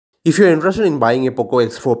If you're interested in buying a POCO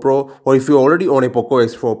X4 Pro or if you already own a POCO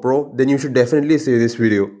X4 Pro, then you should definitely see this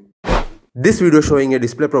video. This video showing a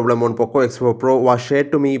display problem on POCO X4 Pro was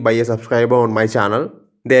shared to me by a subscriber on my channel.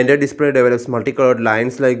 The entire display develops multicolored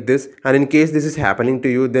lines like this, and in case this is happening to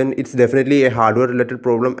you, then it's definitely a hardware related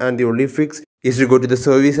problem, and the only fix is to go to the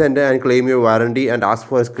service center and claim your warranty and ask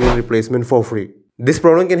for a screen replacement for free. This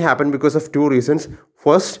problem can happen because of two reasons.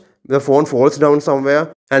 First, the phone falls down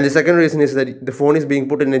somewhere, and the second reason is that the phone is being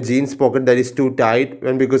put in a jeans pocket that is too tight,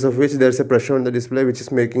 and because of which there's a pressure on the display which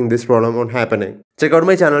is making this problem on happening. Check out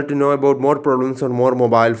my channel to know about more problems on more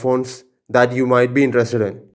mobile phones that you might be interested in.